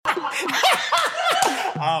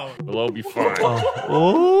We'll all be fine.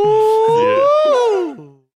 Oh.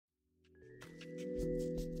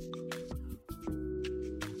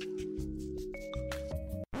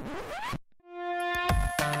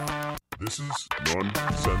 This is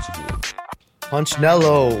nonsensical.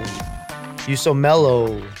 Punchnello. You so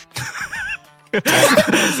mellow.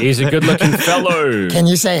 He's a good-looking fellow. Can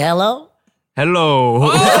you say hello?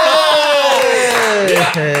 Hello.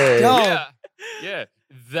 Hey. Yo, Yeah.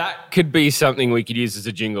 That could be something we could use as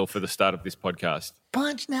a jingle for the start of this podcast.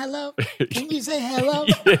 Punchnello. Can you say hello?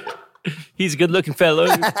 He's a good-looking fellow.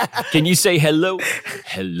 Can you say hello?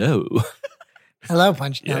 Hello. Hello,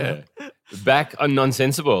 Punchnello. Yeah. Back on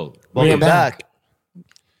Nonsensible. Welcome We're back. back.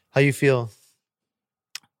 How you feel?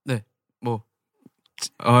 네. 뭐.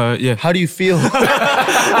 예. How do you feel?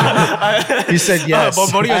 You said yes.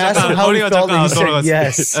 머리가 I asked 잠깐 him how he 머리가 felt 잠깐 and 안 he said 돌아갔어요.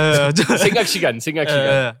 yes. 생각 시간.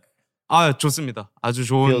 예. 아, 좋습니다. 아주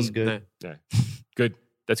좋은. Feels good. 네. Yeah. Good.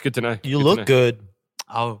 That's good to know. You Good to look know. good.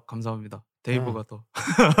 아우, 감사합니다. 데이브가 더.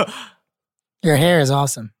 Your hair is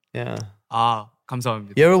awesome. Yeah. 아,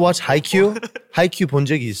 감사합니다. You ever watch Haikyuu? Haikyuu 본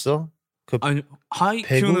적이 있어? 아니,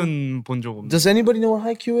 하이큐는 본 적 없는데. Does anybody know what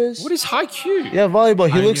Haikyuu is? What is Haikyuu? Yeah, volleyball.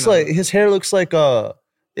 He looks 알긴 like his hair looks like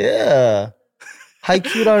yeah.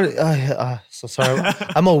 Haikyu랑 so sorry.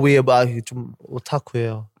 I'm a weird, but 좀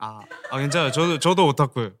오타쿠예요. 아, 괜찮아요. 저도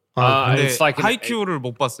오타쿠예요. 근데 It's like 하이큐를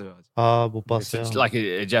못 봤어요. 아직. 못 it's 봤어요. like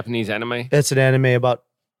a Japanese anime. It's an anime about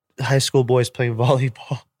high school boys playing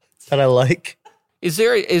volleyball that I like. Is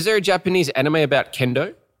there a Japanese anime about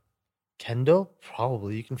kendo? Kendo?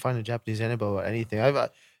 Probably. You can find a Japanese anime about anything. Are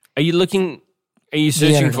you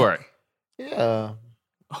searching for it? Yeah.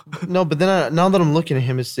 No, but then now that I'm looking at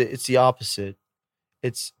him, it's the opposite.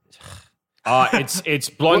 It's It's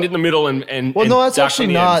blonde in the middle and well, no, it's dark actually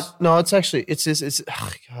on the not. ends. No, it's actually it's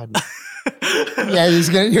oh God. Yeah, you're It's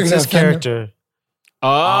gonna his offend him. character.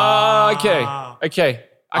 Okay.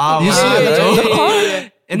 You see it,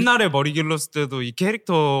 right? 옛날에 머리 길렀을 때도 이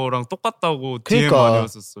캐릭터랑 똑같다고 DM 그러니까. 많이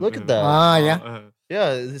왔었어요. Look at that. Ah, yeah.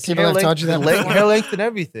 Yeah, his People hair have told you that before. hair length and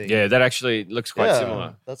everything. Yeah, that actually looks quite Yeah,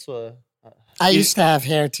 similar. That's what. I used to have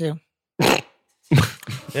hair too.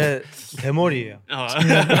 Yeah, 대머리예요.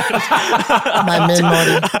 My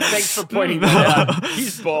mid-mori. Thanks for pointing that out.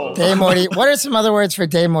 He's bald. Day-mori. What are some other words for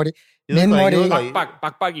day-mori? You look like- you Mid-mori. look like-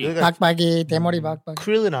 빡빡이. you look like 박박이, day-mori, 박박이.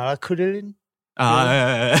 Krillin, 알아? Krillin?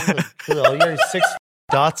 예. Oh, he has 6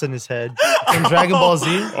 dots in his head. In Dragon Ball Z?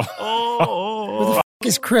 Who the f***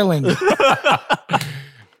 is Krillin?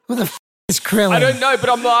 Who the f*** is Krillin? I don't know, but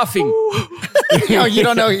I'm laughing. No, you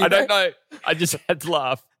don't know I either. don't know. I just had to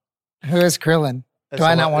laugh. Who is Krillin? Do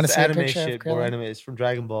I not want to It's see a anime picture shit, of more Krillin? anime. It's from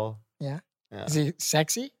Dragon Ball. Yeah. Yeah. Is he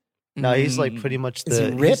sexy? No, he's like pretty much Is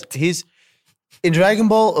the. he ripped? He's in Dragon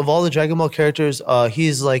Ball. Of all the Dragon Ball characters,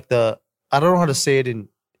 he's like the. I don't know how to say it in.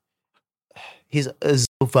 He's a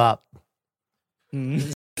Zopap.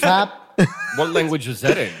 Fap? What language was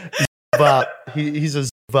that in? Zopap. He's a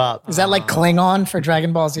Zopap. Is that like Klingon for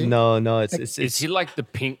Dragon Ball Z? No, it's Is he like the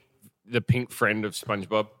pink friend of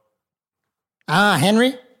SpongeBob? Ah,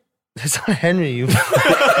 Henry? it's not Henry. You. Man,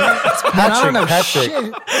 I don't know Patrick.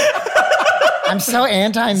 shit. I'm so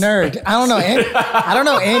anti-nerd. I don't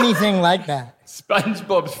know anything like that.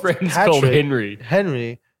 SpongeBob's friend's called Patrick. Henry.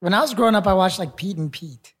 Henry. When I was growing up, I watched like Pete and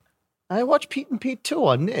Pete. I watched Pete and Pete too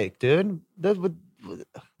on Nick, dude. That would.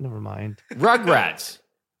 Never mind. Rugrats.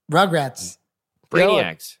 Rugrats.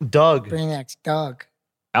 Brainiacs. Doug. Brainiacs. Dog.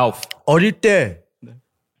 Alf. 어릴 때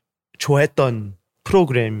좋아했던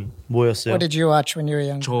프로그램이 뭐였어요? What did you watch when you were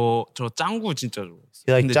young? 저 짱구 진짜 좋아했어요.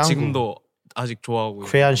 You like 근데 짱구? 지금도 아직 좋아하고.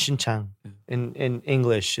 Crayon Shin-chan. In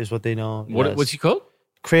English is what they know. What's he called?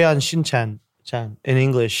 Crayon Shin-chan. In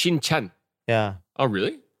English. Shin-chan. Yeah. Oh,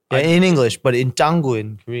 really? Yeah, in English, but in 짱구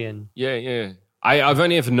in Korean. Yeah. I've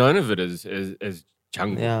only ever known of it as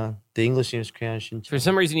Changu. Yeah. The English name is Crayon For Shin-chan.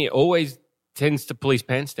 some reason, he always tends to pull his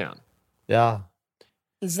pants down. Yeah.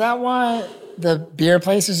 Is that why the beer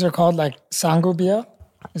places are called like Sangu beer?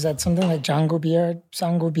 Is that something like Jangu beer,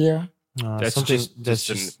 Sangu beer? That's something just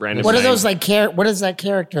a random What are name. those like? What is that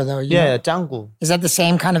character though? You Yeah, know? 짱구. Is that the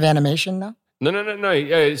same kind of animation though?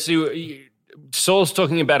 No. See, Saul's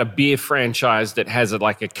talking about a beer franchise that has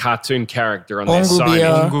like a cartoon character on their Bongu sign.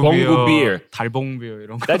 beer. Bongu beer. 달봉비어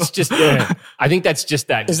이런 거. That's just, I think that's just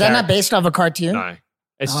that. Is that not character. based off a cartoon? No.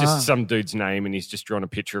 It's just some dude's name and he's just drawn a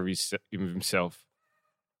picture of himself.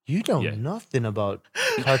 You know Yeah. nothing about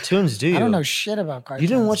cartoons, do you? I don't know shit about cartoons. You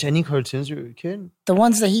didn't watch any cartoons when you were a kid? the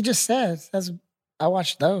ones that he just said. I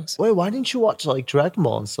watched those. Wait, why didn't you watch like Dragon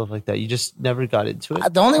Ball and stuff like that? You just never got into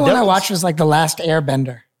it? The only one That I was- watched was like The Last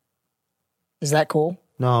Airbender. Is that cool?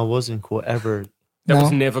 No, it wasn't cool ever. That No.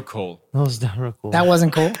 was never cool. That was never cool. That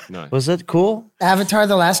wasn't cool. No. Was that cool? Avatar: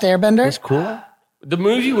 The Last Airbender. That's cool. The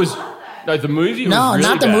movie was the movie No, was really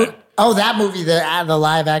not the bad. movie. Oh, that movie, the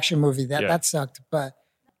live action movie. That sucked. But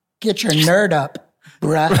get your nerd up,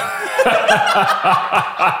 bruh.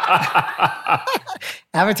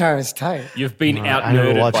 Avatar is tight. You've been out I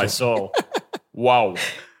never nerded watched by it. Saul. Wow.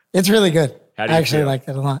 It's really good. How do I you actually feel? liked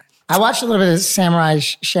it a lot. I watched a little bit of Samurai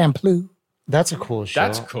Champloo. That's a cool show.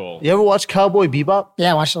 That's cool. You ever watch Cowboy Bebop?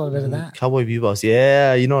 Yeah, I watched a little bit of that. Cowboy Bebop's.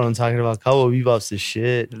 Yeah, you know what I'm talking about. Cowboy Bebop's the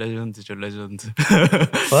shit. 레전드죠, 레전드.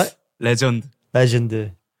 What? 레전드.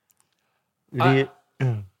 Legend. I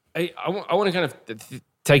want to kind of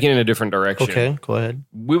take it in a different direction. Okay, go ahead.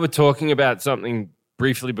 We were talking about something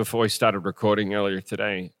briefly before we started recording earlier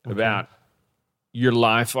today about your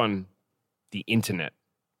life on the internet.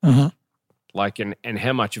 Like, and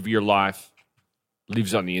how much of your life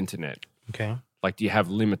lives on the internet. Okay. Like, do you have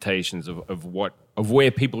limitations of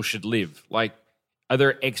where people should live? Like, are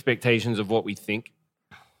there expectations of what we think?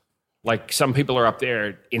 Like, some people are up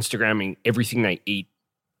there Instagramming everything they eat,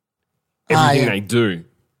 everything they do.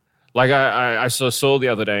 Like, I saw Saul the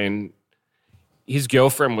other day, and his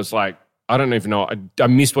girlfriend was like, I don't even know. I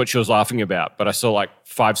missed what she was laughing about, but I saw like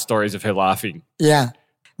 5 stories of her laughing. Yeah.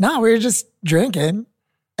 No, we were just drinking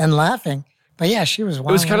and laughing. But yeah, she was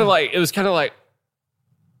wild. It was kind of like,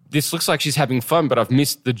 this looks like she's having fun, but I've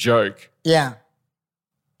missed the joke. Yeah.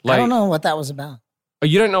 Like, I don't know what that was about. Oh,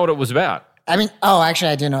 you don't know what it was about? I mean,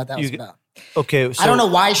 actually, I do know what that was about. Okay. So, I don't know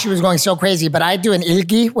why she was going so crazy, but I do an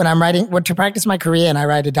ilgi when I'm writing, to practice my Korean, I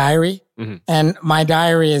write a diary. And my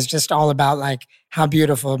diary is just all about like how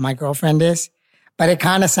beautiful my girlfriend is. But it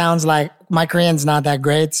kind of sounds like my Korean's not that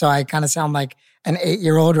great. So I kind of sound like an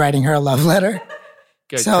 8-year-old writing her a love letter.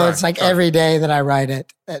 Okay, So it's like every day that I write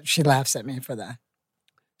it, she laughs at me for that.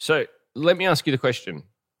 So let me ask you the question.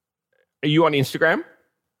 Are you on Instagram?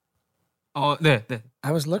 네, 네.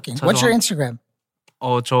 I was looking. What's your Instagram?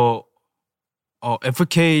 저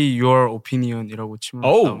FK Your Opinion이라고 치면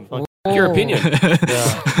나옵니다. Your opinion.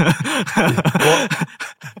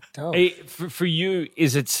 Dope. For you,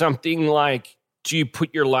 is it something like, do you put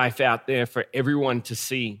your life out there for everyone to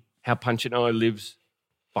see how Punchinoa lives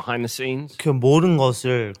behind the scenes? 그 모든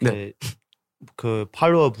것을 네. 그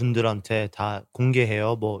팔로워 분들한테 다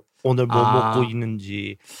공개해요. 뭐 오늘 뭐 먹고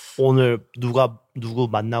있는지, 오늘 누구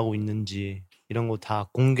만나고 있는지 이런 거 다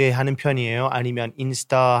공개하는 편이에요. 아니면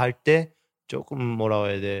인스타 할 때 조금 뭐라고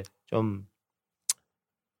해야 돼? 좀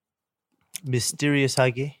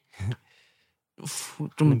미스테리어스하게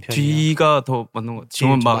좀 뒤가 더 맞는 것 같아요.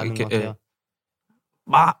 지금 막 이렇게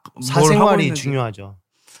막 사생활이 중요하죠.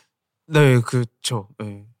 네, 그렇죠.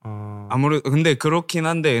 네. 아무래도 근데 그렇긴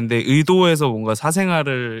한데 근데 의도해서 뭔가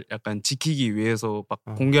사생활을 약간 지키기 위해서 막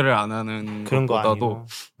공개를 안 하는 그런 거 것보다도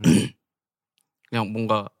그냥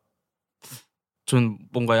뭔가 전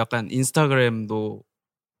뭔가 약간 인스타그램도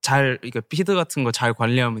잘 이게 피드 같은 거 잘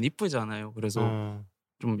관리하면 이쁘잖아요. 그래서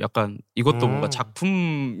좀 약간 이것도 뭔가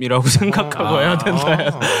작품이라고 생각하고 해야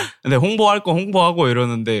된다. 근데 홍보할 거 홍보하고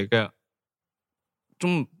이러는데 그냥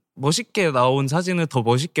좀 멋있게 나온 사진을 더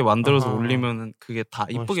멋있게 만들어서 올리면은 그게 다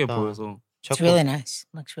이쁘게 멋있다. 보여서. It's really nice.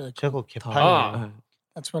 Looks really cool. 저거 개판이에요.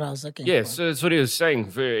 That's what I was looking Yeah, for. so that's what he was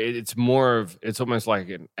saying. It's more of, it's almost like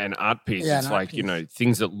an art piece. Yeah, it's an art like, you piece. know,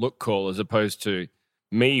 things that look cool as opposed to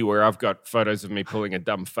me where I've got photos of me pulling a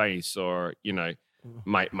dumb face or, you know,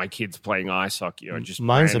 my kids playing ice hockey or just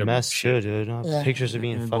Mine's a random mess shit. too, dude. Yeah. Pictures of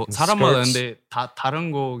me in 뭐 fucking 사람마다 skirts. 근데 다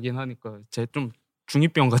다른 거긴 하니까 제 좀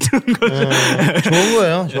중이병 같은 거죠. 좋은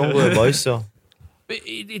거예요. 좋은 거예요. 멋있어. But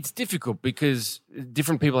it's difficult because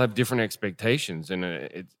different people have different expectations, and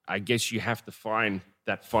I guess you have to find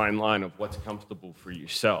that fine line of what's comfortable for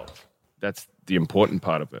yourself. That's the important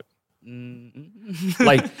part of it.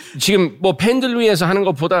 Like 지금 뭐 팬들 위해서 하는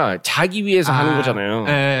것보다 자기 위해서 하는 거잖아요.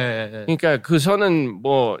 네. 그러니까 그 선은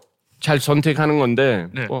뭐 잘 선택하는 건데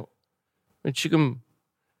네. 뭐 지금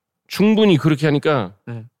충분히 그렇게 하니까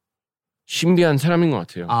네. 신비한 사람인 것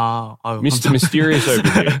같아요. 아유, Mr. Mysterious over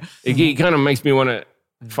here. It kind of makes me want to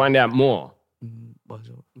find out more.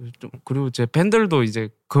 맞아. 좀 그리고 제 팬들도 이제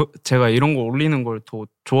제가 이런 거 올리는 걸 더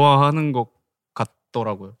좋아하는 것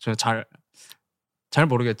같더라고요. 제가 잘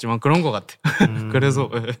모르겠지만 그런 것 같아요. 그래서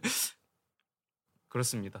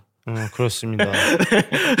그렇습니다. 그렇습니다.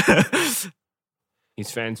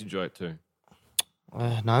 His fans enjoy it too.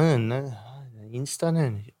 나는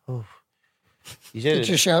인스타는 이제 Did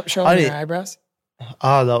you show me 아니, your eyebrows?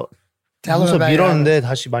 나 Tell them 눈썹 about your 밀었는데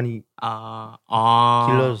다시 많이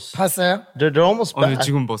길러졌어. 봤어요? They're almost back.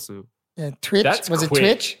 지금 봤어요. Yeah, Twitch. That's Was it quick.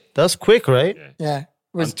 Twitch? That's quick, right? Yeah.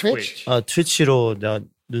 Was On Twitch? 트위치로 내가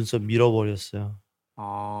눈썹 밀어버렸어요.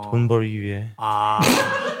 돈 벌기 위해.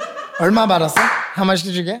 얼마 받았어? How much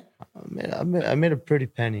did you get? I made a pretty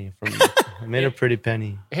penny from. I made a pretty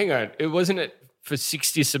penny. Hang on, it wasn't it for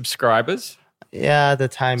 60 subscribers? Yeah, at the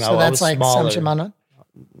time So I that's was like smaller. 30만 원?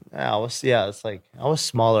 It's like I was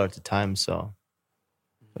smaller at the time, so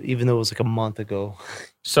even though it was like a month ago.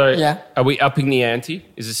 So Yeah. are we upping the ante?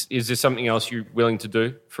 Is this something else you're willing to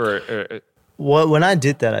do for? When I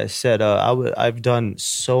did that, I said I've done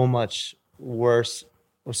so much worse,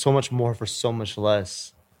 or so much more for so much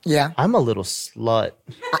less. Yeah. I'm a little slut.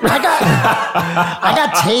 I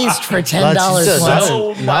got tased for $10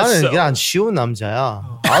 once. 나는 그냥 쉬운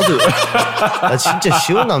남자야. 나 진짜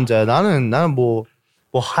쉬운 남자야. 나는 뭐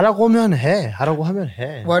하라고 하면 해. 하라고 하면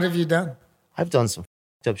해. What have you done? I've done some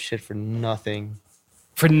fucked up shit for nothing.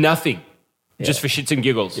 For nothing, just for shits and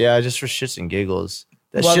giggles. Yeah, just for shits and giggles.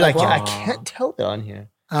 That Well, shit like I what? can't tell it on here.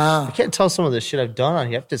 Ah. I can't tell some of the shit I've done on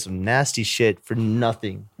here. I've done some nasty shit for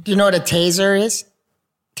nothing. Do you know what a taser is?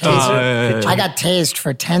 Taser? yeah. I got tased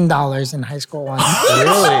for $10 in high school once.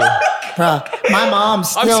 Really? Bro, my mom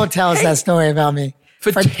still tells that story about me.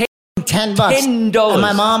 For $10. $10. And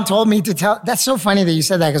my mom told me to tell. That's so funny that you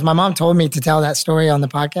said that because my mom told me to tell that story on the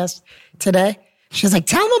podcast today. She's like,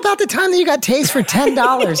 tell him about the time that you got tased for $10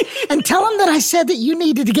 and tell him that I said that you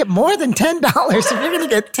needed to get more than $10 if you're going to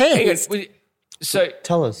get Hang on, tased. so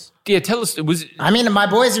Tell us. yeah, tell us. Was it, I mean, my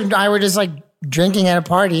boys and I were just like drinking at a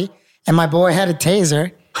party and my boy had a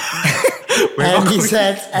taser. And he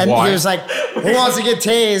said, and Why? he was like, who wants to get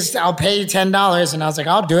tased? I'll pay you $10. And I was like,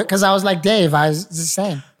 I'll do it. Cause I was like Dave. I was the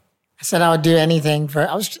same. I said I would do anything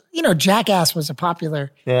Jackass was a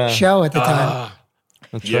popular Yeah. show at the time.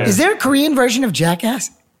 yeah. Is there a Korean version of Jackass?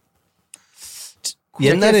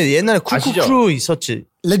 옛날에 쿠쿠 아시죠? 크루 있었지.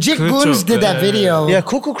 Legit 그렇죠. Goons did that video. Yeah,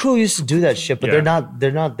 Cuckoo Crew used to do that shit, but Yeah.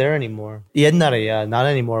 they're not there anymore. 옛날에, yeah, not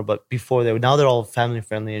anymore, but before now they're all family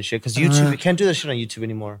friendly and shit. Because YouTube, you can't do that shit on YouTube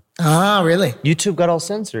anymore. Ah, really? YouTube got all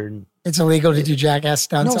censored. It's illegal to do Jackass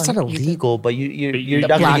stunts. No, it's not on YouTube? illegal, but you're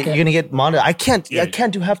But not you- you're gonna get monitored. I can't Yeah. I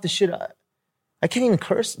can't do half the shit. I can't even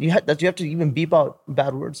curse. You have to even beep out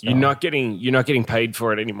bad words. You're now. not getting paid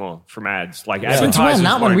for it anymore from ads. Like Since advertisers. when?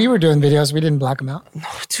 Not when won't- we were doing videos. We didn't block them out.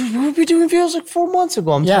 Dude, we were doing videos like 4 months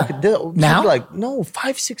ago. I'm Yeah. talking Now? like no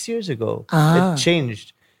 5-6 years ago. Ah. It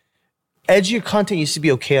changed. Edgier content used to be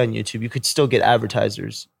okay on YouTube. You could still get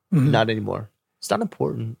advertisers. Not anymore. It's not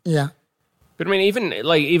important. Yeah. But I mean,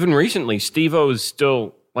 even recently, Steve-O is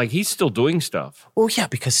still he's still doing stuff. Well, yeah,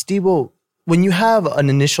 because Steve-O, when you have an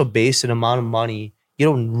initial base and amount of money, you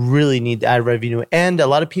don't really need ad revenue. And a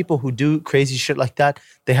lot of people who do crazy shit like that,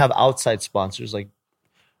 they have outside sponsors like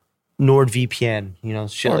NordVPN,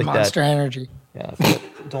 shit Or like Monster that. Energy. Yeah,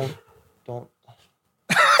 don't.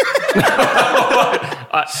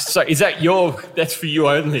 So is that that's for you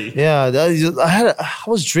only? Yeah, I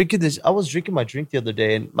was drinking my drink the other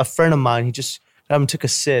day, and my friend of mine, he just took a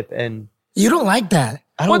sip, and You don't like that.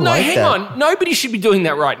 I Well, don't no, like hang that. on. Nobody should be doing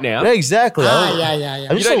that right now. Yeah, exactly. Yeah.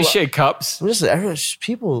 I'm You just don't a- share cups. I'm just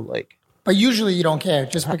people like. But usually you don't care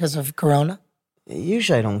just because of Corona.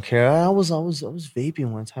 Usually I don't care. I was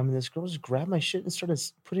vaping one time, and this girl just grabbed my shit and started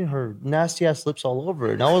putting her nasty ass lips all over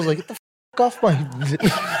it. And I was like, "Get the off my!"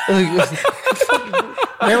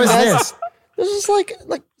 Where was this? This was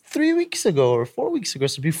like 3 weeks ago or 4 weeks ago.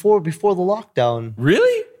 So before the lockdown.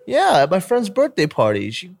 Really? Yeah, at my friend's birthday party,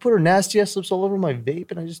 she put her nasty ass lips all over my vape,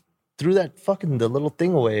 and I just threw the little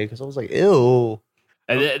thing away because I was like, "Ew."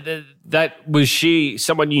 And that was she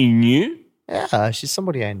someone you knew? Yeah, she's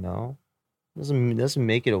somebody I know. Doesn't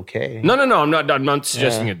make it okay. No. I'm not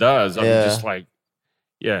suggesting Yeah. it does. I'm Yeah. just like,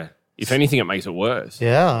 yeah. If anything, it makes it worse.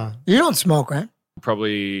 Yeah. You don't smoke, right?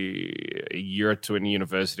 Probably a year or two in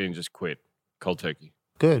university and just quit cold turkey.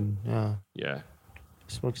 Good. Yeah. Yeah.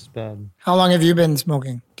 Smokes is bad. How long have you been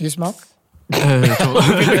smoking? Do you smoke?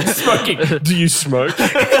 Smoking. Do you smoke?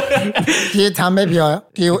 Do you 담배 피워요?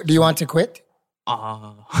 Do you want to quit?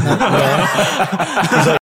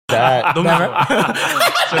 That. 너무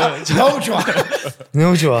너무 좋아.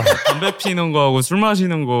 너무 좋아. 담배 피는 거하고 술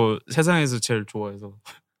마시는 거 세상에서 제일 좋아해서.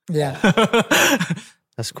 Yeah.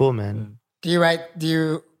 That's cool, man. Do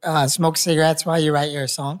you smoke cigarettes while you write your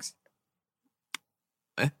songs?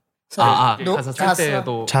 네? Sorry. 가사 쓸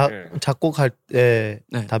때도 작곡할 때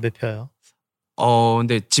네. 담배 펴요.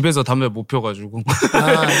 근데 집에서 담배 못 펴가지고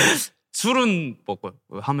아, 술은 먹어요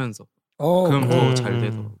하면서 오, 그럼 cool. 더 잘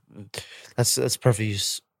되더라고요. That's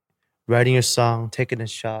perfect. Writing your song, taking a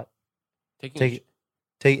shot,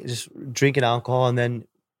 just drinking alcohol, and then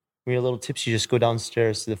when you're a little tipsy, you just go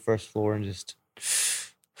downstairs to the first floor and just.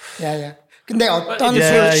 Yeah. 근데 어떤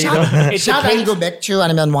Yeah, 술? you know. 샷 아니고 맥주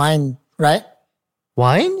아니면 와인, right?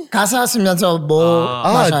 Wine? 가사 쓰면서 뭐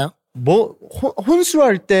마셔요? 뭐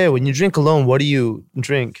혼술할 때 when you drink alone, what do you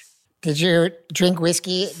drink? Did you drink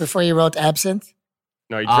whiskey before you wrote Absinthe?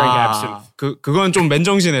 No, he drank absinthe. 그건 좀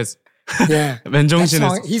맨정신했어. Yeah. That 맨정신했어.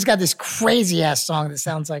 song, he's got this crazy ass song that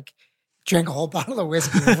sounds like drank a whole bottle of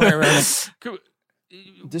whiskey before I wrote it.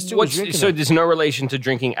 This dude was drinking So it. there's no relation to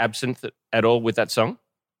drinking absinthe at all with that song?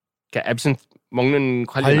 그러니까 absinthe 먹는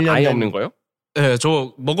관련 아예 없는 거요? 네,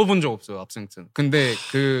 저 먹어본 적 없어요, absinthe. 근데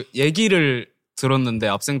그 얘기를 들었는데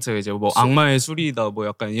absinthe 이제 뭐 악마의 술이다 뭐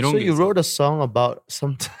약간 이런 So 게 you 있어요. wrote a song about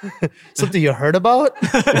something you heard about?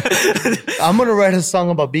 I'm gonna write a song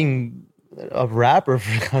about being a rapper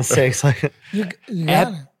for God's sakes. Like, You got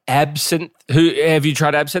it. Absinthe. Who have you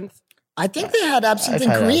tried absinthe? I think they had absinthe I've in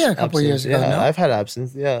had Korea a couple absinthe. years ago. Yeah, No? I've had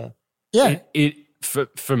absinthe. Yeah. Yeah.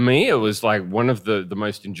 For me, it was like one of the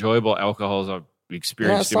most enjoyable alcohols I've Yeah,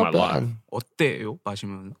 experienced it's in my not life. bad. 어때요?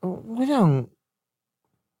 마시면? 그냥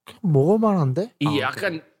먹을만한데? 이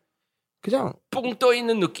약간 그냥 뽕 떠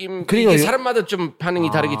있는 느낌. 그리고 이게 사람마다 좀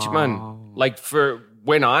반응이 다르겠지만, 아. like for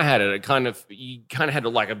when I had it, you kind of had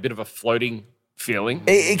like a bit of a floating feeling.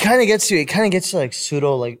 it kind of gets you. It kind of gets you like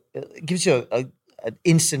pseudo, like it gives you an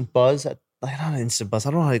instant buzz. Like not an instant buzz.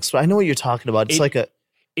 I don't know how to explain. I know what you're talking about. It's like a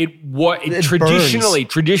It It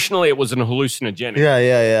traditionally it was an hallucinogenic.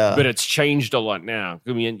 yeah. But it's changed a lot now.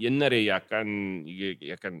 그럼 옛날에 이게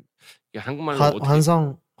약간 한국말로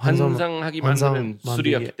환상하게 만드는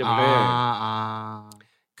술이었기 때문에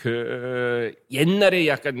그 옛날에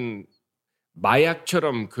약간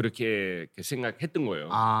마약처럼 그렇게 생각했던 거예요.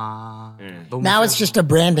 예. Now it's just a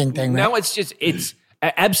branding thing, right? Now it's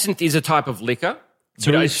absinthe is a type of liquor. It's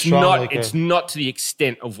a really It's strong not. liquor. It's not to the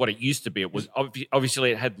extent of what it used to be. It was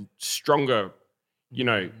obviously it had stronger,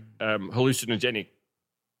 hallucinogenic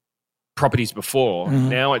properties before.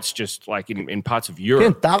 Now it's just like in parts of Europe.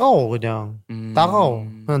 그냥 따가워 그냥 따가워.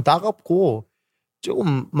 그냥 따갑고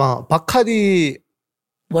조금 막 바카디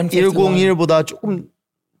 151. 101보다 조금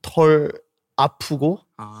덜 아프고.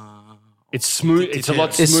 It's smooth. It's a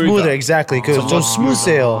lot It's smoother. smoother, exactly. 좀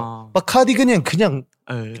스무스해요. 바카디 그냥 그냥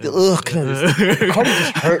Bacardi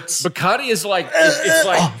just hurts. Bacardi is like it's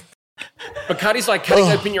like Bacardi's like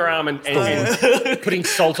cutting open your arm and putting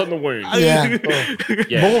salt on the wound. Yeah.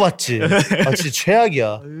 Yeah. 먹어봤지? 아 진짜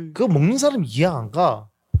최악이야. 그거 먹는 사람 이해 안 가.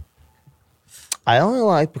 I only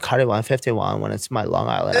like Bacardi 151 when it's my Long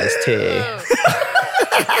Island iced tea.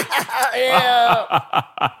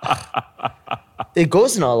 It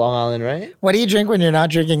goes in Long Island, right? What do you drink when you're not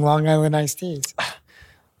drinking Long Island iced teas?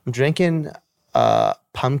 I'm drinking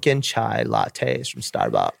pumpkin chai lattes from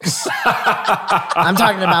Starbucks. I'm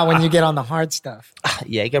talking about when you get on the hard stuff.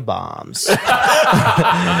 Jaeger bombs.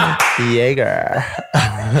 Jaeger.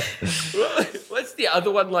 What's the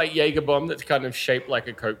other one like Jaeger bomb that's kind of shaped like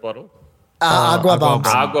a Coke bottle? Agua bombs.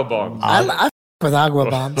 Agua bomb. I with agua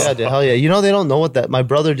bombs. Yeah, dude, hell yeah. You know, they don't know what that, my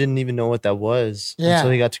brother didn't even know what that was Yeah. until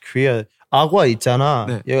he got to Korea. 아과 있잖아.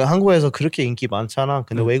 네. 여기 한국에서 그렇게 인기 많잖아.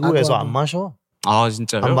 근데 외국에서 아과. 안 마셔. 아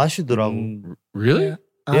진짜요? 안 마시더라고. Really?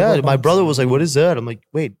 Yeah, Agua my bombs. brother was like, "What is that?" I'm like,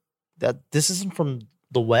 "Wait, this isn't from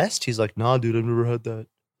the West." He's like, "Nah, dude, I've never had that.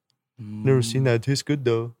 Never seen that. It tastes good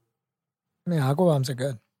though." Yeah, agua bombs are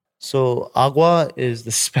good. So agua is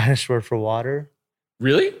the Spanish word for water.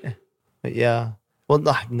 Really? But yeah. Well,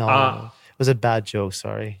 no, it was a bad joke.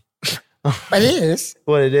 Sorry. But it is.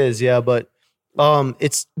 What it is, yeah, but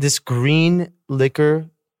it's this green liquor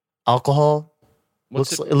alcohol.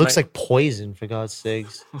 It looks like poison, for God's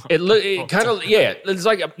sakes. It kind of It's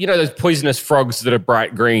like those poisonous frogs that are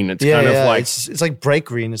bright green. It's kind of like it's like bright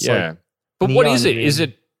green. It's like But what neon is it? green. Is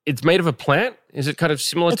it? It's made of a plant? Is it kind of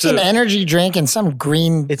similar It's to? an energy drink and some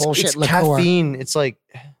green it's bullshit liqueur. caffeine. It's like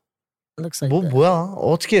Looks like 뭐 that. 뭐야?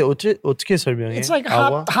 어떻게 설명해? It's like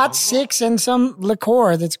agua? hot six and some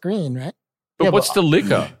liqueur that's green, right? But Yeah, what's but- the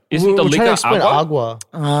liquor? Isn't the we're trying to liquor explain agua?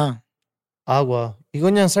 agua. agua.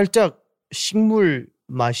 이건 그냥 살짝 식물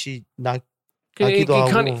맛이 나기도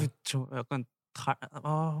하고 저 약간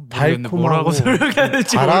모르겠네. 뭐라고 달콤하고 설명해야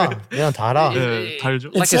될지 달아. 모르겠네. 그냥 달아. 네, 달죠.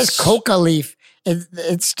 It says coca leaf.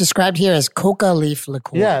 It's described here as coca leaf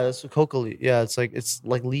liqueur. Yeah, it's coca leaf. Yeah, it's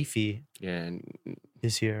like leafy Yeah, and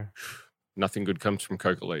is here. nothing good comes from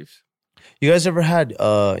coca leaves. You guys ever had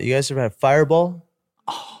Fireball?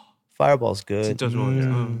 Fireball's good. 진짜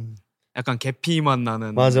좋아요. 약간 계피 맛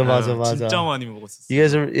나는. 맞아. 진짜 많이 먹었었어요. You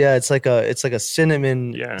guys ever? Yeah, it's like a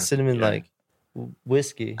cinnamon Yeah. like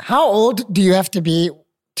whiskey. How old do you have to be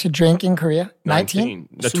to drink in Korea? 19?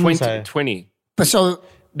 The 20. 20. But so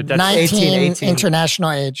But that's 19 18.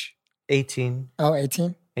 international age. 18. Oh,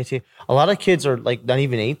 18? 18. A lot of kids are like not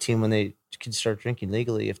even 18 when they can start drinking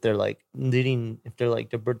legally if they're like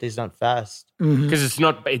their birthday's not fast. Because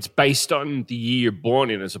it's based on the year you're born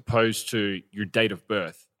in as opposed to your date of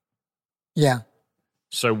birth. Yeah.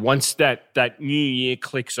 So once that new year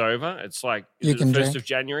clicks over, it's like You the can 1st drink. of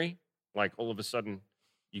January, like all of a sudden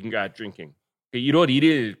you can go out drinking. 1월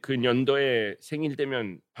 1일 그 년도에 생일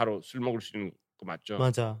되면 바로 술 먹을 수 있는 거 맞죠?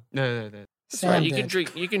 맞아. 네네네. That's right. Sam You can did.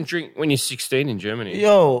 drink. You can drink when you're 16 in Germany.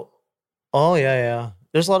 Yo. Oh yeah.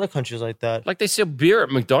 There's a lot of countries like that. Like they sell beer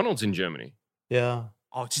at McDonald's in Germany. Yeah.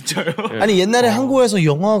 아 진짜요? Yeah. 아니 옛날에 한국에서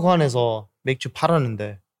영화관에서 맥주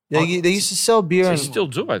팔았는데 they used to sell beer They and still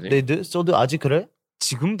do, I think. they do still do 아직 그래?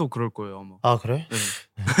 지금도 그럴 거예요 아마. 아 그래?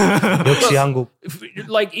 네. 역시 한국.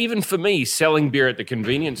 Like even for me, selling beer at the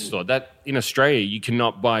convenience store. That in Australia, you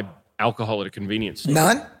cannot buy alcohol at a convenience store.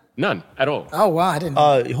 None? None at all. Oh, wow. I didn't.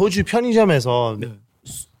 호주 편의점에서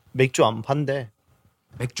맥주 안 판대.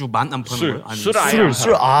 맥주만 안 파는 술, 거예요? 아니면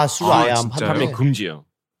술 아예 술 아예 안 진짜요? 판대. 판매 금지요.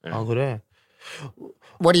 아 그래?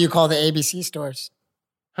 What do you call the ABC stores?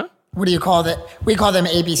 Huh? What do you call the? We call them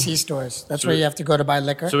ABC stores. That's where you have to go to buy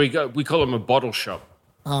liquor. So we call them a bottle shop.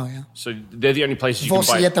 Oh, yeah. So they're the only places you can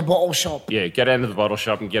Mostly buy. at the bottle shop. Yeah, get down to the bottle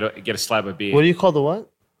shop and get a slab of beer. What do you call the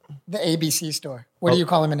what? The ABC store. What do you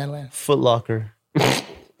call them in Atlanta? Foot Locker.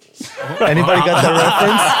 Anybody got that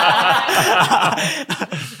reference?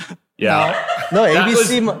 Yeah, No, That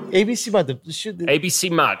ABC but the shoot ABC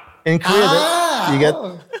Mart. in Korea you get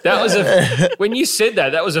That was when you said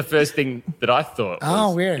that was the first thing that I thought. Oh,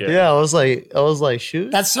 was- weird. yeah, I was like shoot.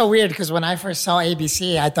 That's so weird because when I first saw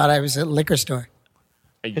ABC, I thought I was at a liquor store.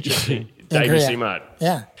 The In ABC Korea. Mart.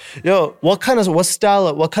 Yeah. Yo, what kind of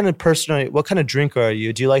drinker are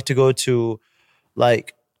you? Do you like to go to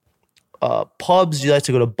like pubs? Do you like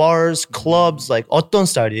to go to bars, clubs? Like 어떤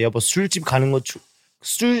스타일이에요? 뭐 술집 가는 거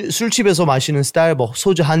술집에서 마시는 스타일, 뭐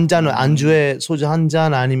소주 한 잔, 안주에 소주 한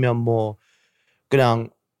잔 아니면 뭐 그냥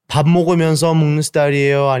밥 먹으면서 먹는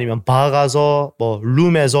스타일이에요? 아니면 바 가서 뭐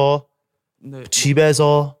룸에서 네.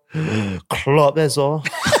 집에서 클럽에서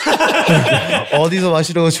어디서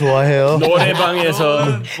마시는 거 좋아해요? 노래방에서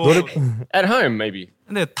뭐, at home maybe.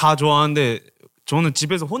 근데 다 좋아하는데 저는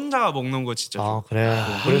집에서 혼자 먹는 거 진짜 좋아해요. 아 그래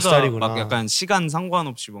그런 혼자 스타일이구나. 막 약간 시간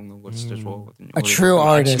상관없이 먹는 거 진짜 좋아하거든요. A true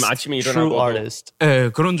artist. 아침에 True 일어나고 artist. 네,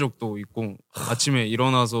 그런 적도 있고 아침에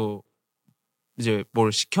일어나서 이제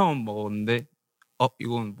뭘 시켜 먹었는데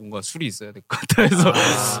이건 뭔가 술이 있어야 될 것 같아 해서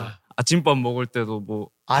아침밥 먹을 때도 뭐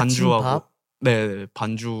반주하고 아침밥? 네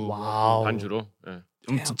반주 와우. 반주로. 예.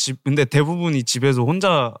 아무튼 근데 대부분이 집에서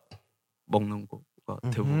혼자 먹는 거가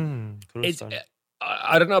대부분. 그런 It's, 스타일.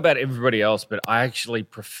 I don't know about everybody else, but I actually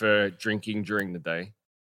prefer drinking during the day.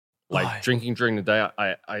 Like Why? drinking during the day,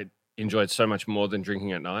 I enjoy it so much more than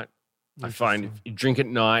drinking at night. I find if you drink at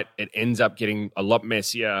night, it ends up getting a lot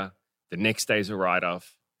messier. The next day's a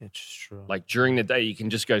write-off. It's true. Like during the day, you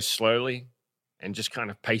can just go slowly and just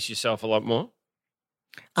kind of pace yourself a lot more.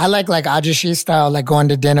 I like Ajashi style, like going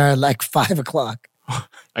to dinner at like 5 o'clock Oh,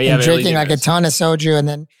 and early drinking like a dinners. ton of soju, and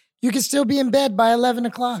then you can still be in bed by 11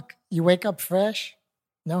 o'clock. You wake up fresh,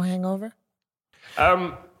 no hangover.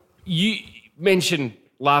 You mentioned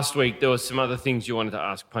last week there was some other things you wanted to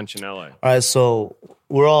ask Punchinello. All right, so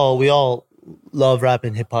we all love rap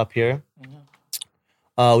and hip hop here.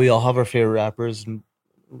 We all have our favorite rappers, and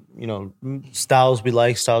you know, styles we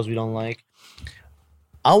like, styles we don't like.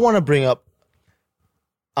 I want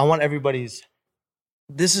everybody's.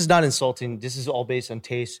 This is not insulting. This is all based on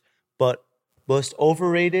taste, but most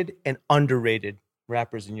overrated and underrated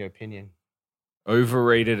rappers in your opinion.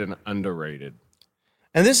 Overrated and underrated.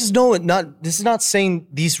 And this is not saying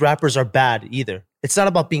these rappers are bad either. It's not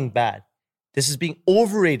about being bad. This is being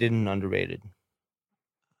overrated and underrated.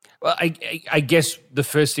 Well, I guess the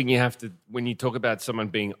first thing you have to, when you talk about someone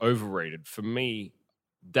being overrated, for me,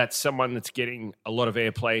 that's someone that's getting a lot of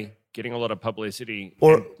airplay, getting a lot of publicity,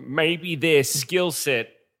 Or- and maybe their skill set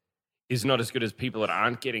is not as good as people that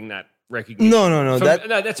aren't getting that recognition. No.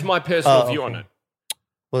 That's my personal view on okay. it.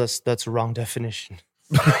 Well, that's a wrong definition.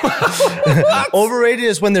 Overrated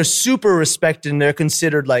is when they're super respected and they're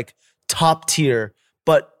considered like top tier.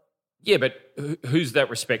 But Yeah, but who's that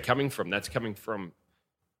respect coming from? That's coming from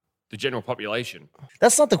the general population.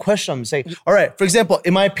 that's not the question I'm saying. All right, for example,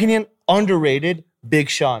 in my opinion, underrated, Big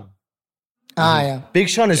Sean. Ah, yeah. Big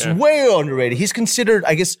Sean is way underrated. He's considered,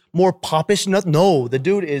 I guess, more popish. No, the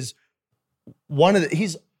dude is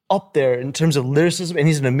he's up there in terms of lyricism, and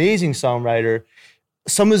he's an amazing songwriter.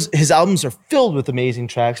 Some of his albums are filled with amazing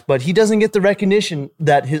tracks, but he doesn't get the recognition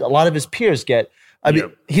that a lot of his peers get. I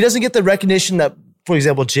mean, he doesn't get the recognition that, for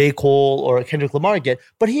example, J. Cole or Kendrick Lamar get,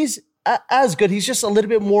 but he's as good. He's just a little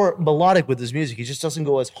bit more melodic with his music. He just doesn't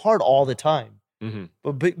go as hard all the time.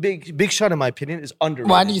 But Big Sean, in my opinion, is underrated.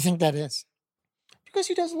 Why do you think that is? Because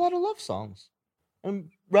he does a lot of love songs. And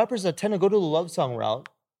rappers that tend to go to the love song route,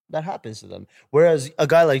 that happens to them. Whereas a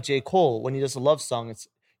guy like J. Cole, when he does a love song, it's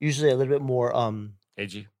usually a little bit more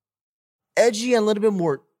edgy and a little bit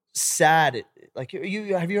more sad. Like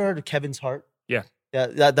you have you heard of Kevin's Heart? Yeah.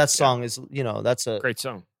 That song is, that's a great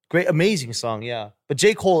song. Great, amazing song, yeah. But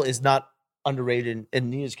J. Cole is not underrated, and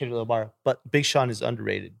neither is Kendrick Lamar. But Big Sean is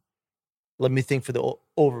underrated. Let me think for the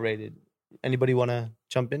overrated. Anybody want to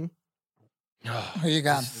jump in? Who you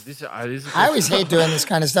got? I always hate doing this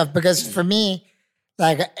kind of stuff because for me,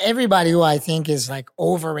 like everybody who I think is like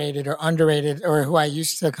overrated or underrated, or who I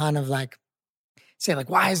used to kind of like say like,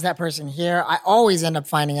 why is that person here? I always end up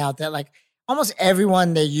finding out that like almost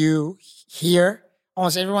everyone that you hear,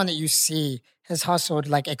 almost everyone that you see has hustled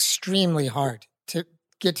like extremely hard to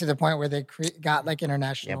get to the point where they got like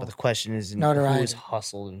international. Yeah, but the question is notoriety. Who's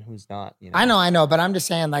hustled and who's not. I know, but I'm just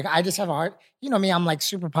saying, like, I just have a heart. You know me, I'm like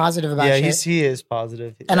super positive about shit. Yeah, he is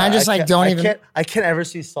positive, and I just like don't even. I can't ever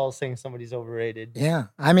see Saul saying somebody's overrated. Yeah,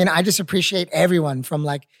 I mean, I just appreciate everyone from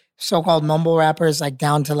like so-called mumble rappers, like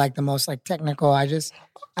down to like the most like technical. I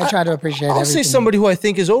try to appreciate. I'll everything. say somebody who I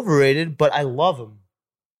think is overrated, but I love him.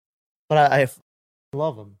 But I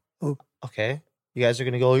love him. Ooh. Okay, you guys are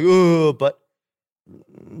gonna go, ooh, but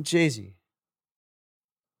Jay-Z.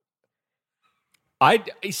 I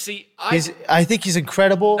see. I think he's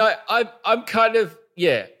incredible. I'm kind of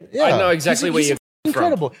I know exactly where you're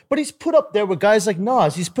incredible. from. But he's put up there with guys like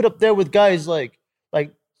Nas. He's put up there with guys like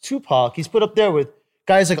Tupac. He's put up there with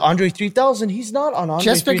guys like Andre 3000. He's not on Andre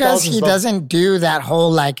 3000. Just because he doesn't do that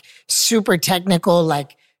whole like super technical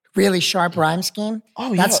like really sharp rhyme scheme.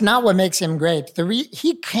 Oh, that's not what makes him great.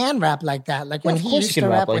 He can rap like that. Like when he used to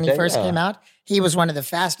rap when he first came out, he was one of the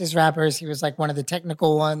fastest rappers. He was like one of the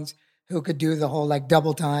technical ones who could do the whole like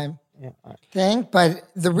double time thing. But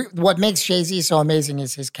what makes Jay-Z so amazing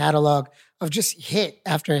is his catalog of just hit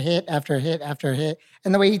after hit after hit after hit,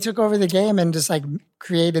 and the way he took over the game and just like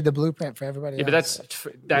created the blueprint for everybody else.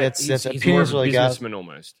 But he's more of a businessman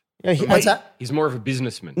almost. Yeah, what's that? He's more of a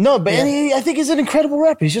businessman. No, but I think he's an incredible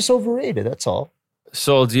rapper. He's just overrated. That's all.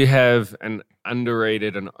 So, do you have an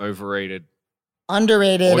underrated and overrated?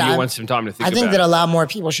 Underrated. Or you want some time to think about it? I think that a lot more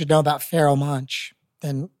people should know about Pharoah Monch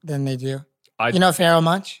than they do. You know Pharoah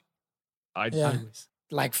Monch?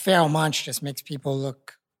 Like Pharoah Monch just makes people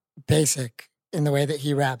look basic in the way that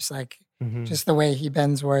he raps, like just the way he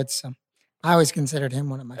bends words. So I always considered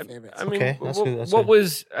him one of my favorites. I mean,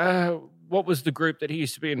 what was the group that he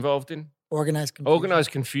used to be involved in? Organized Confusion.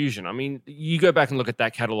 Organized Confusion. I mean, you go back and look at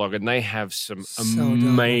that catalog, and they have some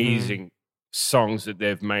amazing songs that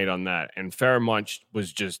they've made on that. And Pharoah Monch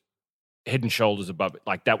was just head and shoulders above it.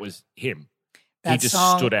 Like that was him. He just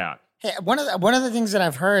stood out. Hey, one of the things that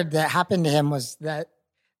I've heard that happened to him was that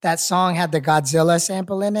song had the Godzilla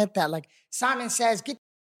sample in it. That like Simon Says, "Get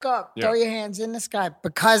up, throw your hands in the sky,"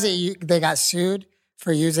 because they got sued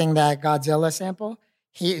for using that Godzilla sample.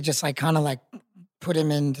 He just like kind of like put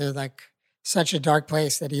him into like such a dark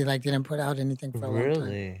place that he like didn't put out anything for a long time.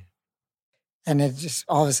 Really? And it just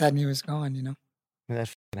all of a sudden he was gone, you know. I mean,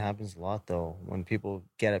 that happens a lot though. When people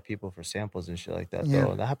get at people for samples and shit like that,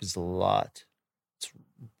 though, that happens a lot. It's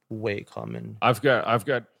way common. I've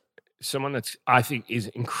got someone that's I think is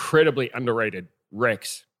incredibly underrated.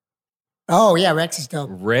 Rex. Oh yeah, Rex is dope.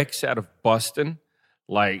 Rex out of Boston,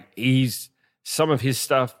 like some of his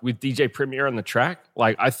stuff with DJ Premier on the track.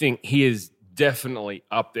 Like I think he is definitely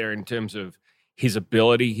up there in terms of his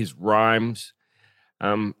ability, his rhymes,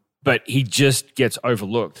 but he just gets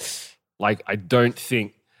overlooked. Like I don't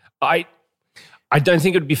think it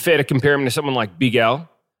would be fair to compare him to someone like Big L,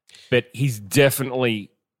 but he's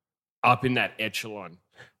definitely up in that echelon.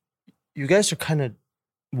 You guys are kind of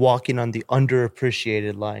walking on the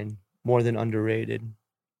underappreciated line more than underrated.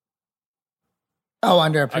 Oh,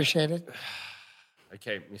 underappreciated?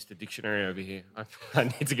 Okay, Mr. Dictionary over here. I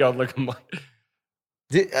need to go and look at my...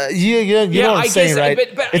 You know what I'm saying,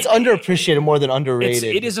 right? But it's underappreciated more than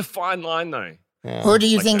underrated. It is a fine line, though. Yeah. Who do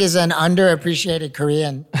you think is an underappreciated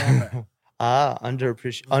Korean rapper?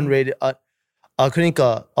 unrated.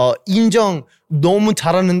 그러니까 인정 너무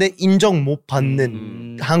잘하는데 인정 못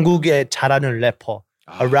받는 한국의 잘하는 래퍼.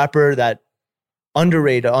 A rapper that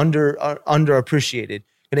underrated, underappreciated.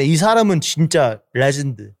 근데 이 사람은 진짜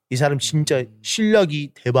레전드. 이 사람 진짜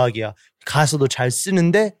실력이 대박이야. 가사도 잘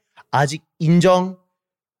쓰는데 아직 인정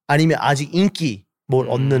아니면 아직 인기 못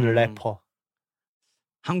얻는 래퍼.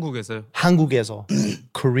 한국에서요? 한국에서.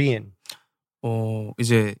 Korean.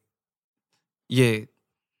 이제 이게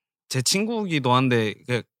제 친구기도 한데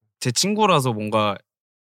제 친구라서 뭔가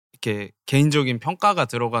이렇게 개인적인 평가가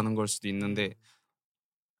들어가는 걸 수도 있는데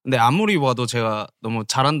근데 아무리 봐도 제가 너무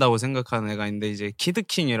잘한다고 생각하는 애가 있는데 이제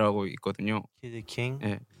키드킹이라고 있거든요. 키드킹?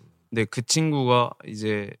 네. 근데 그 친구가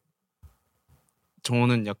이제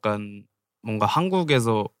저는 약간 뭔가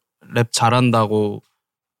한국에서 랩 잘한다고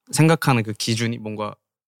생각하는 그 기준이 뭔가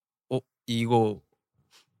이거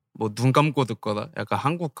뭐 눈 감고 듣거나 약간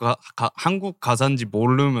한국 가사인지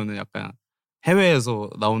모르면은 약간 해외에서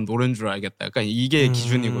나온 노래인 줄 알겠다. 약간 이게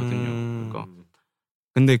기준이거든요. 그러니까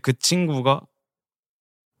근데 그 친구가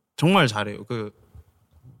정말 잘해요. 그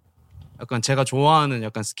약간 제가 좋아하는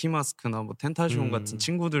약간 스키마스크나 뭐 텐타시온 같은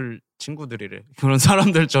친구들이래. 그런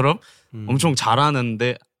사람들처럼 엄청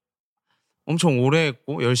잘하는데 엄청 오래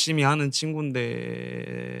했고 열심히 하는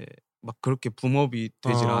친구인데 막 그렇게 붐업이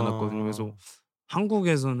되질 않았거든요. 그래서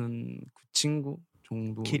한국에서는 그 친구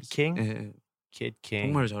정도 키드킹? 예, 키드킹.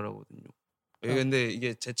 정말 잘하거든요. 근데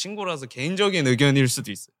이게 제 친구라서 개인적인 의견일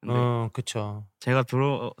수도 있어요. 근데 그쵸. 제가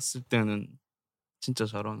들었을 때는 진짜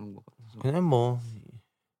잘하는 것 같아서 그냥 뭐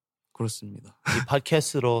그렇습니다. 이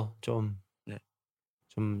팟캐스트로 좀 네.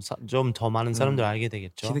 좀 더 많은 사람들 알게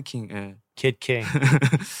되겠죠. 키드킹, 예. Kid King.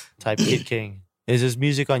 Type Kid King. Is his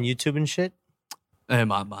music on YouTube and shit? 네,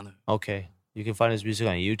 많아요. Okay. You can find his music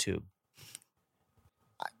on YouTube.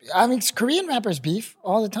 I mean, Korean rappers beef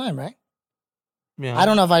all the time, right? Yeah. I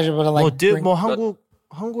don't know if I should put like. 뭐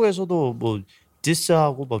한국에서도 뭐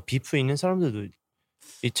디스하고 뭐 비프 있는 사람들도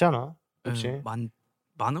있잖아. 혹시 네,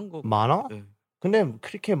 많은 거 많아? 네. 근데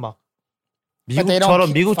그렇게 막 But they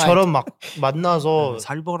don't 미국처럼 막 만나서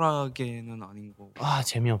살벌하게는 아닌 거. 아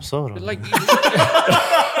재미없어. But like,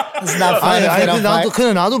 It's not fun if they don't fight.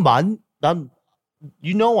 나도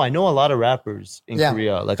you know I know a lot of rappers in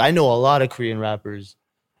Korea. Like I know a lot of Korean rappers,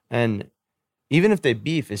 and even if they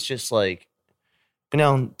beef, it's just like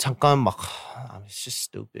그냥 잠깐 막 it's just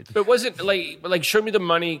stupid. but wasn't like Show Me the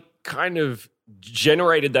Money kind of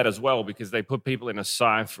generated that as well because they put people in a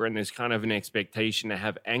cipher and there's kind of an expectation to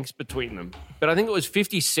have angst between them. But I think it was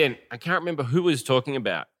 50 Cent. I can't remember who was talking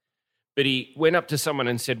about, but he went up to someone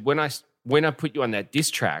and said, when I put you on that diss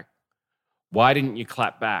track, why didn't you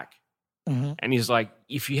clap back? Mm-hmm. And he's like,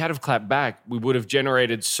 if you had have clapped back, we would have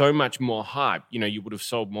generated so much more hype. You know, you would have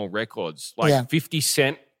sold more records. Like 50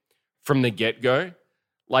 Cent from the get-go,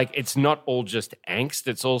 like it's not all just angst.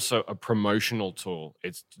 It's also a promotional tool.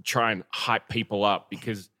 It's to try and hype people up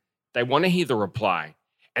because they want to hear the reply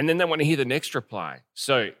and then they want to hear the next reply.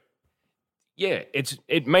 So yeah,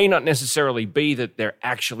 it may not necessarily be that they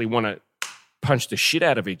actually want to punch the shit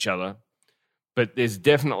out of each other, but there's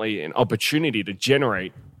definitely an opportunity to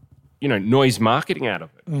generate, you know, noise marketing out of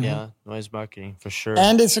it. Mm-hmm. Yeah, noise marketing for sure.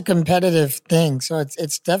 And it's a competitive thing, so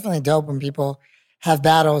it's definitely dope when people have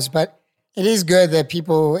battles. But it is good that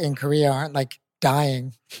people in Korea aren't like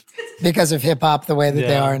dying because of hip hop the way that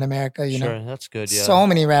they are in America. You know, that's good. Yeah, so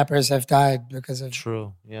many rappers have died because of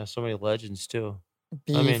true. Yeah, so many legends too.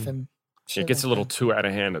 beef and. It gets a little too out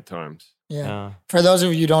of hand at times. Yeah. For those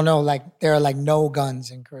of you who don't know, like there are like no guns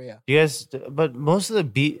in Korea. Yes, but most of the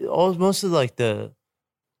beef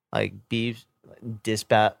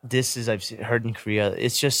disses I've heard in Korea,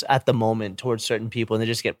 it's just at the moment towards certain people and they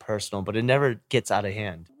just get personal, but it never gets out of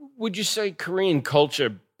hand. Would you say Korean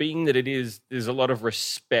culture, being that there's a lot of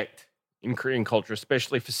respect in Korean culture,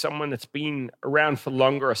 especially for someone that's been around for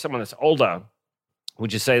longer or someone that's older,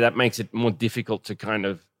 would you say that makes it more difficult to kind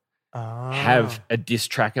of have a diss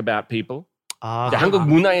track about people? 한국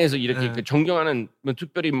문화에서 이렇게 그 존경하는 뭐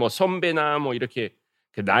특별히 뭐 선배나 뭐 이렇게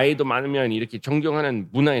그 나이도 많으면 이렇게 존경하는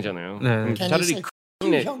문화이잖아요. 네. 차라리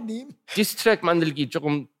디스트랙 만들기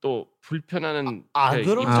조금 또 불편한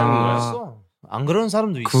그런 입장인가요? 있어. 안 그런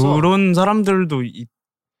사람도 있어. 그런 사람들도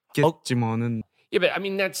있겠지만은. Yeah, but I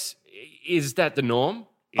mean, is that the norm?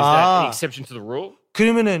 Is that the exception to the rule?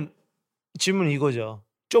 그러면은 질문 이거죠.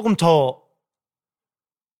 조금 더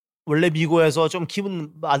원래 미국에서 좀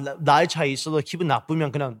기분 나이 차이 있어도 기분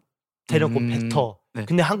나쁘면 그냥 대놓고 뱉어. 네.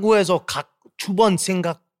 근데 한국에서 각 두 번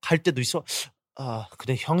생각할 때도 있어.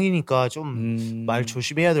 그래 형이니까 좀 말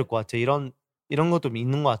조심해야 될 것 같아. 이런 것도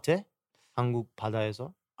있는 것 같아. 한국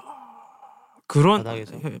바다에서. 그런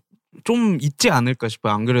바닥에서. 좀 있지 않을까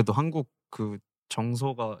싶어요. 안 그래도 한국 그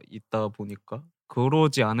정서가 있다 보니까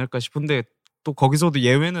그러지 않을까 싶은데 또 거기서도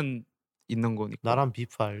예외는 있는 거니까. 나랑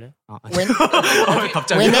비프할래?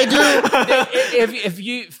 갑자기. When they do, Have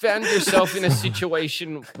you found yourself in a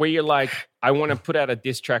situation where you're like, I want to put out a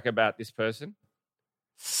diss track about this person?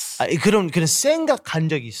 그럼 생각한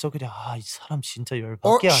적이 있어. 그래 이 사람 진짜 or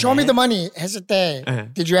열받게 하네. Show Me the Money 했을 때,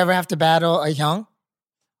 did you ever have to battle a 형?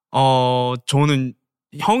 저는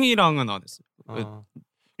형이랑은 안 했어요.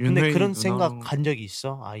 근데 그런 생각 한 적이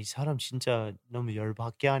있어? 이 사람 진짜 너무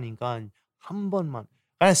열받게 하니까 한 번만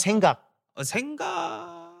그냥 생각.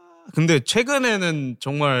 근데 최근에는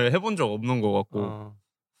정말 해본 적 없는 것 같고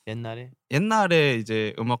옛날에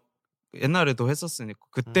이제 음악 옛날에도 했었으니까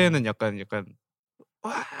그때는 약간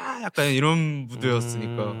이런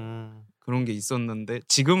무드였으니까 그런 게 있었는데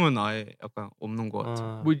지금은 아예 약간 없는 것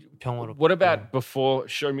같아요. What about before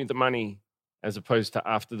Show Me the Money as opposed to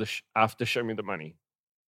after Show Me the Money?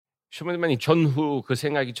 Show Me the Money 전후 그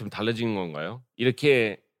생각이 좀 달라진 건가요?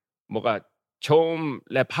 이렇게 뭐가 처음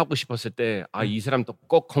랩하고 싶었을 때 이 사람도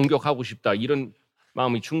꼭 공격하고 싶다 이런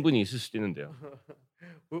마음이 충분히 있을 수도 있는데요.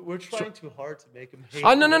 We're trying too hard to make him hate.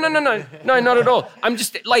 No, not at all. I'm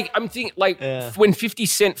just I'm thinking when 50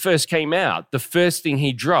 Cent first came out, the first thing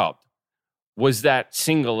he dropped was that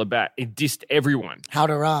single about it dissed everyone. How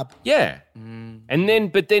to Rob. Yeah. And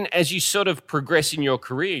then as you sort of progress in your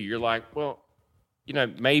career, you're like, well,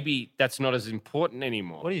 maybe that's not as important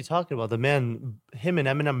anymore. What are you talking about? The man, him and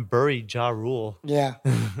Eminem buried Ja Rule. Yeah.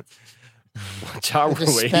 Ja Rule.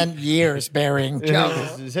 Just spent years burying Ja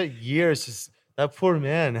Rule. Years. That poor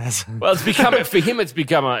man has. Well, it's become for him. It's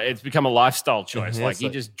become a lifestyle choice. He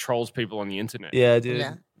just trolls people on the internet. Yeah, dude.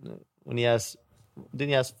 Yeah. When didn't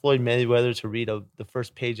he ask Floyd Mayweather to read the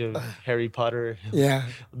first page of Harry Potter? Yeah.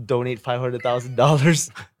 Donate $500,000.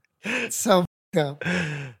 So up.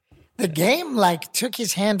 The game took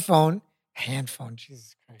his handphone,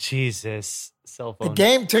 Jesus Christ. Jesus, cell phone. The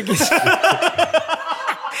game took his.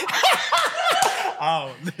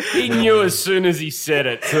 He knew as soon as he said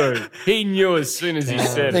it too. He knew as soon as he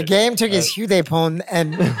said it. The game took his 휴대폰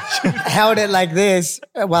and held it like this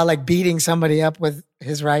while beating somebody up with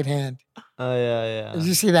his right hand. Oh yeah. Did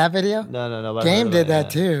you see that video? No. Game did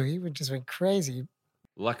that too. He just went crazy.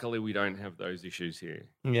 Luckily, we don't have those issues here.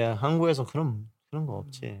 Yeah, 한국에서 그런 거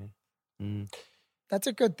없지. That's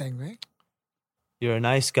a good thing, right? You're a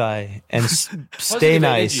nice guy and stay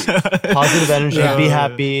nice. Positive energy. Be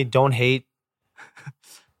happy. Don't hate.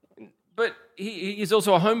 But he's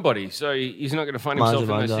also a homebody, so he's not going to find himself in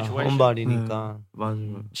those situations. homebody니까.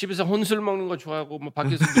 맞아. 집에서 혼술 먹는 거 좋아하고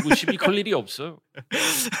밖에서 누구 시비 걸 일이 없어.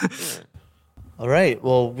 All right.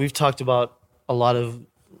 Well, we've talked about a lot of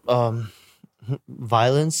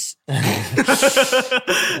violence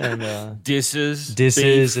and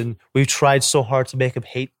disses, and we've tried so hard to make him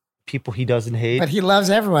hate people he doesn't hate. But he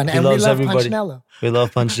loves everyone, and we love everybody. Punchinello. We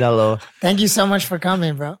love Punchinello. Thank you so much for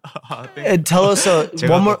coming, bro. And tell us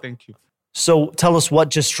one more. Thank you. So tell us what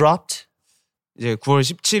just dropped. 이제 9월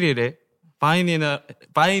 17일에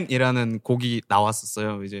Fine이라는 곡이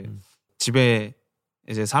나왔었어요. 이제 집에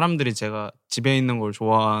이제 사람들이 제가 집에 있는 걸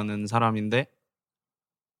좋아하는 사람인데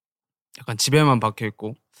약간 집에만 박혀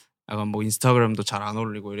있고 약간 뭐 인스타그램도 잘 안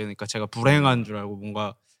올리고 이러니까 제가 불행한 줄 알고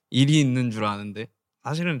뭔가 일이 있는 줄 아는데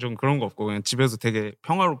사실은 좀 그런 거 없고 그냥 집에서 되게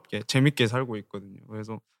평화롭게 재밌게 살고 있거든요.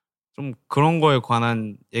 그래서 좀 그런 거에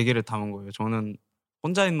관한 얘기를 담은 거예요. 저는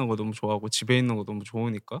혼자 있는 거 너무 좋아하고 집에 있는 거 너무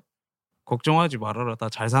좋으니까 걱정하지 말아라. 다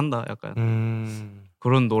잘 산다. 약간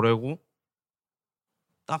그런 노래고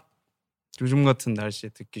딱 요즘 같은 날씨에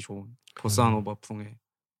듣기 좋은 보사노바풍의.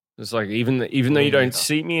 It's even though you don't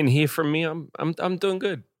see me and hear from me, I'm doing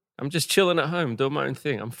good. I'm just chilling at home, doing my own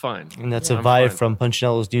thing. I'm fine. And that's a vibe from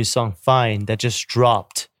Punchinello's new song Fine that just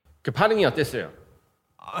dropped. 그 반응이 어땠어요?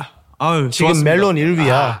 지금 멜론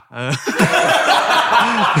 1위야.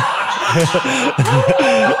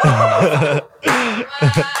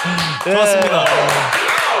 좋았습니다.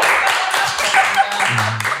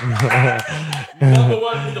 Number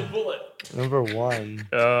one with a bullet. Number one.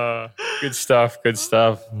 Good stuff.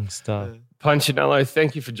 Punchinello,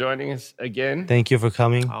 thank you for joining us again. Thank you for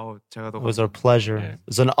coming. 제가 더 It was our pleasure. Yeah. It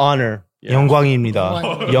was an honor. Yeah.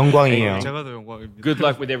 영광입니다. 영광이에요. 제가 더 영광입니다. Good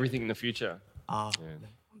luck with everything in the future. 감사합니다.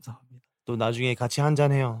 또 나중에 같이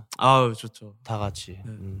한잔 해요. 좋죠. 다 같이.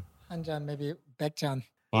 한잔, maybe 백잔.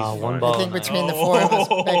 One I ball. think between the four of us,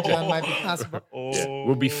 백잔 might be possible. Yeah,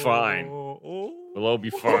 we'll be fine. We'll all be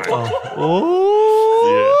fine.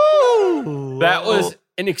 That was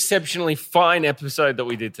an exceptionally fine episode that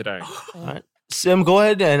we did today. All right. Sim, go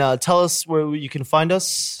ahead and tell us where you can find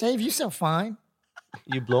us. Dave, you so fine.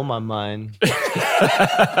 You blow my mind.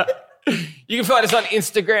 You can find us on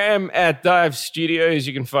Instagram at Dive Studios.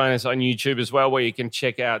 You can find us on YouTube as well, where you can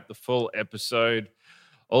check out the full episode.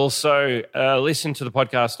 Also, listen to the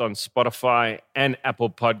podcast on Spotify and Apple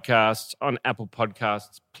Podcasts. On Apple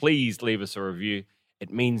Podcasts, please leave us a review.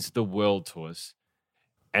 It means the world to us.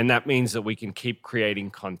 And that means that we can keep creating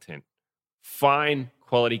content. Fine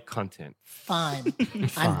quality content. Fine.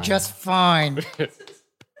 I'm just fine.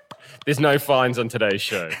 There's no fines on today's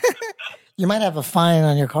show. You might have a fine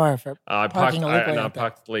on your car for I parking illegally. I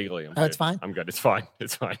parked legally. It's fine? I'm good. It's fine.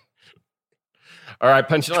 It's fine. All right,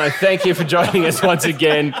 Punchline, thank you for joining us once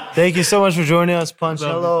again. Thank you so much for joining us, Punch.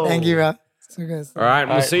 Hello. Thank you, bro. So good. All right,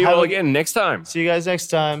 we'll see you all again next time. See you guys next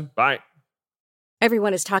time. Bye.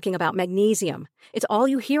 Everyone is talking about magnesium. It's all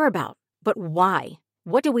you hear about. But why?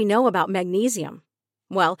 What do we know about magnesium?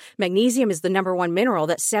 Well, magnesium is the number one mineral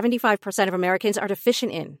that 75% of Americans are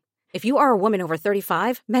deficient in. If you are a woman over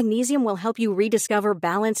 35, magnesium will help you rediscover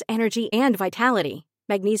balance, energy, and vitality.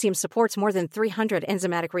 Magnesium supports more than 300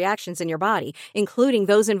 enzymatic reactions in your body, including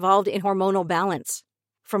those involved in hormonal balance.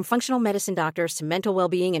 From functional medicine doctors to mental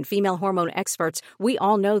well-being and female hormone experts, we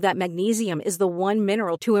all know that magnesium is the one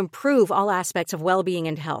mineral to improve all aspects of well-being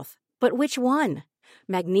and health. But which one?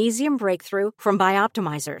 Magnesium Breakthrough from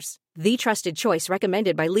Bioptimizers, the trusted choice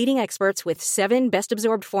recommended by leading experts with 7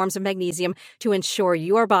 best-absorbed forms of magnesium to ensure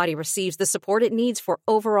your body receives the support it needs for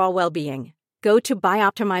overall well-being. Go to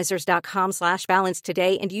bioptimizers.com/balance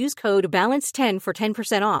today and use code BALANCE10 for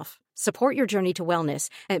 10% off. Support your journey to wellness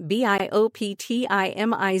at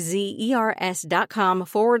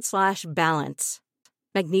bioptimizers.com/balance.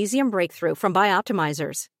 Magnesium Breakthrough from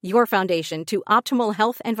Bioptimizers, your foundation to optimal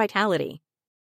health and vitality.